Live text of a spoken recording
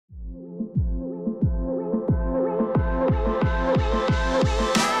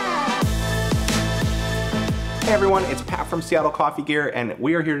Hey everyone, it's Pat from Seattle Coffee Gear, and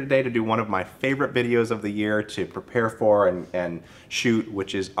we are here today to do one of my favorite videos of the year to prepare for and shoot,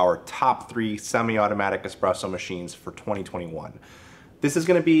 which is our top 3 semi-automatic espresso machines for 2021. This is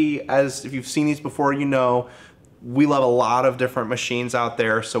going to be, as if you've seen these before, you know, we love a lot of different machines out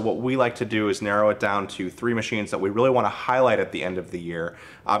there, so what we like to do is narrow it down to 3 machines that we really want to highlight at the end of the year.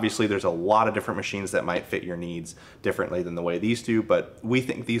 Obviously, there's a lot of different machines that might fit your needs differently than the way these do, but we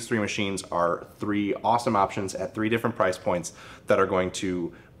think these 3 machines are 3 awesome options at 3 different price points that are going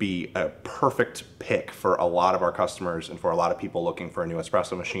to be a perfect pick for a lot of our customers and for a lot of people looking for a new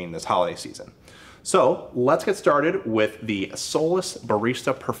espresso machine this holiday season. So let's get started with the Solus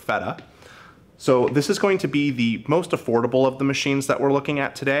Barista Perfetta. So this is going to be the most affordable of the machines that we're looking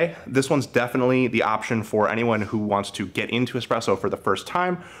at today. This one's definitely the option for anyone who wants to get into espresso for the first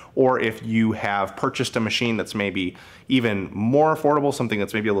time, or if you have purchased a machine that's maybe even more affordable, something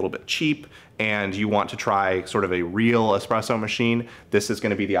that's maybe a little bit cheap, and you want to try sort of a real espresso machine, this is going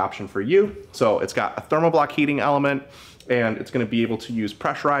to be the option for you. So it's got a thermoblock heating element, and it's going to be able to use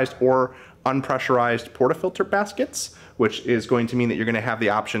pressurized or unpressurized portafilter baskets, which is going to mean that you're going to have the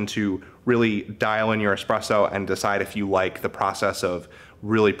option to really dial in your espresso and decide if you like the process of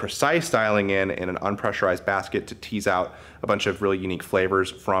really precise dialing in an unpressurized basket to tease out a bunch of really unique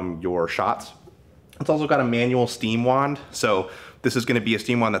flavors from your shots. It's also got a manual steam wand, so this is going to be a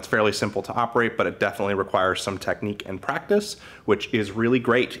steam wand that's fairly simple to operate, but it definitely requires some technique and practice, which is really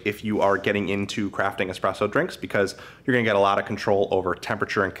great if you are getting into crafting espresso drinks, because you're going to get a lot of control over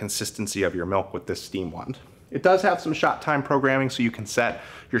temperature and consistency of your milk with this steam wand. It does have some shot time programming, so you can set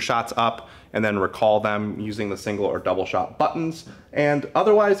your shots up and then recall them using the single or double shot buttons. And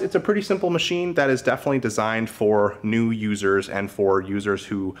otherwise, it's a pretty simple machine that is definitely designed for new users and for users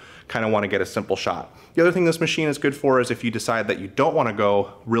who kind of want to get a simple shot. The other thing this machine is good for is if you decide that you don't want to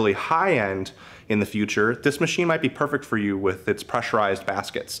go really high end in the future, this machine might be perfect for you with its pressurized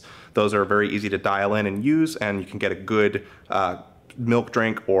baskets. Those are very easy to dial in and use, and you can get a good milk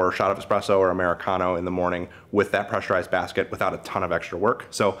drink or shot of espresso or Americano in the morning with that pressurized basket without a ton of extra work.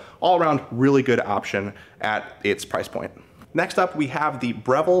 So all around, really good option at its price point. Next up, we have the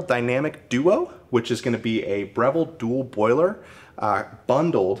Breville Dynamic Duo, which is going to be a Breville dual boiler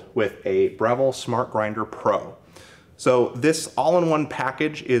bundled with a Breville Smart Grinder Pro. So this all-in-one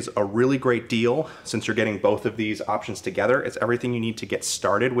package is a really great deal since you're getting both of these options together. It's everything you need to get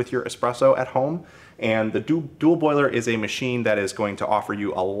started with your espresso at home. And the dual boiler is a machine that is going to offer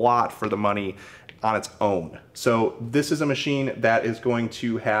you a lot for the money on its own. So this is a machine that is going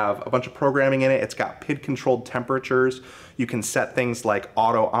to have a bunch of programming in it. It's got PID controlled temperatures. You can set things like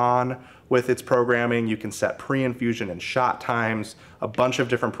auto on with its programming. You can set pre-infusion and shot times, a bunch of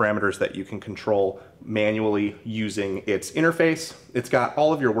different parameters that you can control manually using its interface. It's got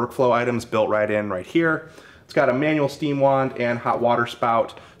all of your workflow items built right in right here. It's got a manual steam wand and hot water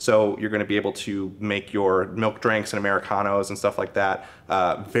spout, so you're going to be able to make your milk drinks and Americanos and stuff like that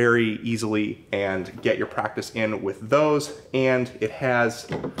very easily and get your practice in with those. And it has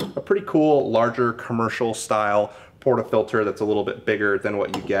a pretty cool, larger commercial style portafilter that's a little bit bigger than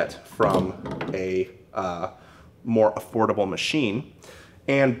what you get from a more affordable machine.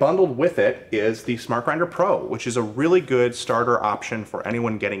 And bundled with it is the Smart Grinder Pro, which is a really good starter option for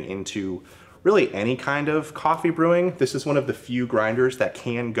anyone getting into really any kind of coffee brewing. This is one of the few grinders that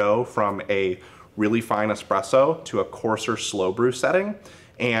can go from a really fine espresso to a coarser slow brew setting.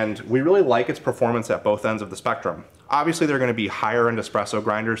 And we really like its performance at both ends of the spectrum. Obviously, there are going to be higher end espresso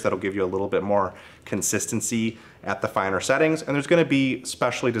grinders that'll give you a little bit more consistency at the finer settings. And there's going to be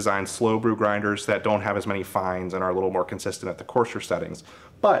specially designed slow brew grinders that don't have as many fines and are a little more consistent at the coarser settings.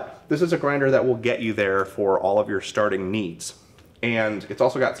 But this is a grinder that will get you there for all of your starting needs. And it's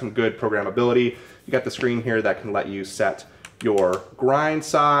also got some good programmability. You got the screen here that can let you set your grind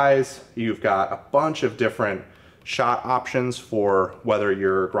size. You've got a bunch of different shot options for whether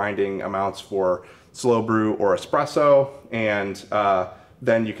you're grinding amounts for slow brew or espresso. And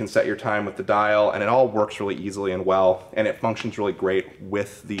then you can set your time with the dial, and it all works really easily and well, and it functions really great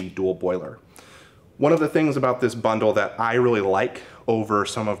with the dual boiler. One of the things about this bundle that I really like over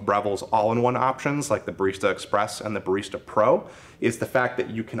some of Breville's all-in-one options like the Barista Express and the Barista Pro is the fact that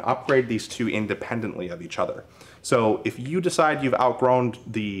you can upgrade these two independently of each other. So if you decide you've outgrown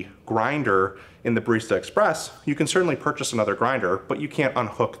the grinder in the Barista Express, you can certainly purchase another grinder, but you can't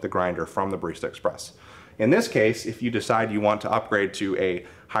unhook the grinder from the Barista Express. In this case, if you decide you want to upgrade to a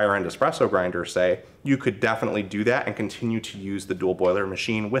higher end espresso grinder, say, you could definitely do that and continue to use the dual boiler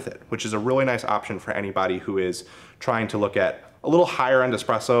machine with it, which is a really nice option for anybody who is trying to look at a little higher end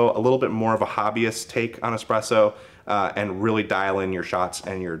espresso, a little bit more of a hobbyist take on espresso, and really dial in your shots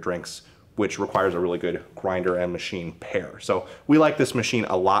and your drinks which requires a really good grinder and machine pair. So we like this machine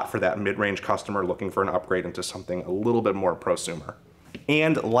a lot for that mid-range customer looking for an upgrade into something a little bit more prosumer.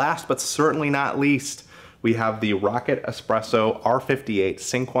 And last but certainly not least, we have the Rocket Espresso R58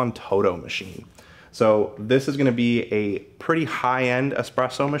 Cinquan Toto machine. So this is gonna be a pretty high-end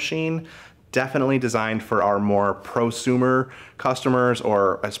espresso machine, definitely designed for our more prosumer customers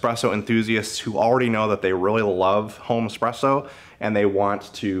or espresso enthusiasts who already know that they really love home espresso and they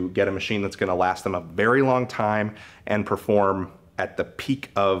want to get a machine that's gonna last them a very long time and perform at the peak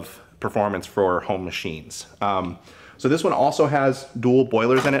of performance for home machines. So this one also has dual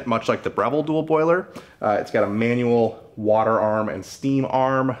boilers in it, much like the Breville dual boiler. It's got a manual water arm and steam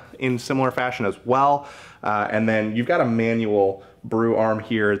arm in similar fashion as well. And then you've got a manual brew arm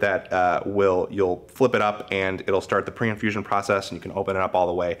here that you'll flip it up and it'll start the pre-infusion process, and you can open it up all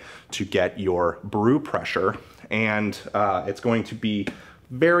the way to get your brew pressure. And it's going to be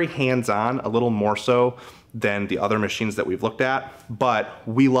very hands-on, a little more so than the other machines that we've looked at, but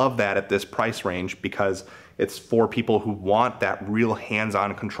we love that at this price range because it's for people who want that real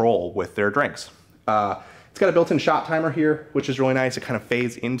hands-on control with their drinks. It's got a built-in shot timer here, which is really nice. It kind of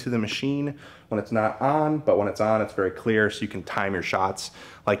fades into the machine when it's not on, but when it's on, it's very clear, so you can time your shots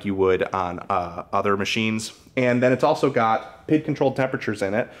like you would on other machines. And then it's also got PID-controlled temperatures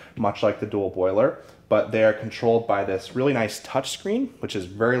in it, much like the dual boiler, but they're controlled by this really nice touch screen, which is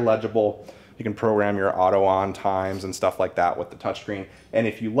very legible. You can program your auto on times and stuff like that with the touchscreen. And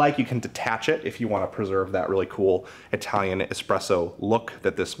if you like, you can detach it if you want to preserve that really cool Italian espresso look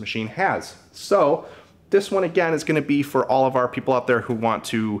that this machine has. So this one again is going to be for all of our people out there who want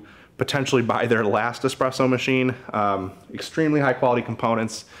to potentially buy their last espresso machine. Extremely high quality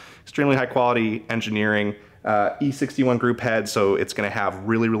components, extremely high quality engineering. E61 group head, so it's going to have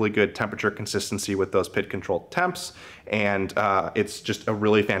really, really good temperature consistency with those PID controlled temps, and it's just a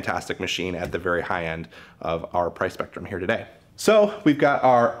really fantastic machine at the very high end of our price spectrum here today. So we've got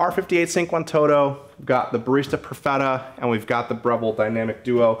our R58 Cinquan Toto, we've got the Barista Perfetta, and we've got the Breville Dynamic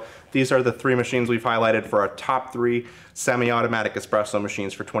Duo. These are the three machines we've highlighted for our top 3 semi-automatic espresso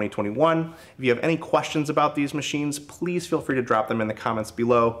machines for 2021. If you have any questions about these machines, please feel free to drop them in the comments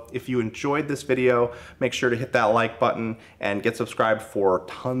below. If you enjoyed this video, make sure to hit that like button and get subscribed for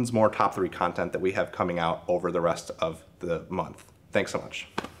tons more top 3 content that we have coming out over the rest of the month. Thanks so much.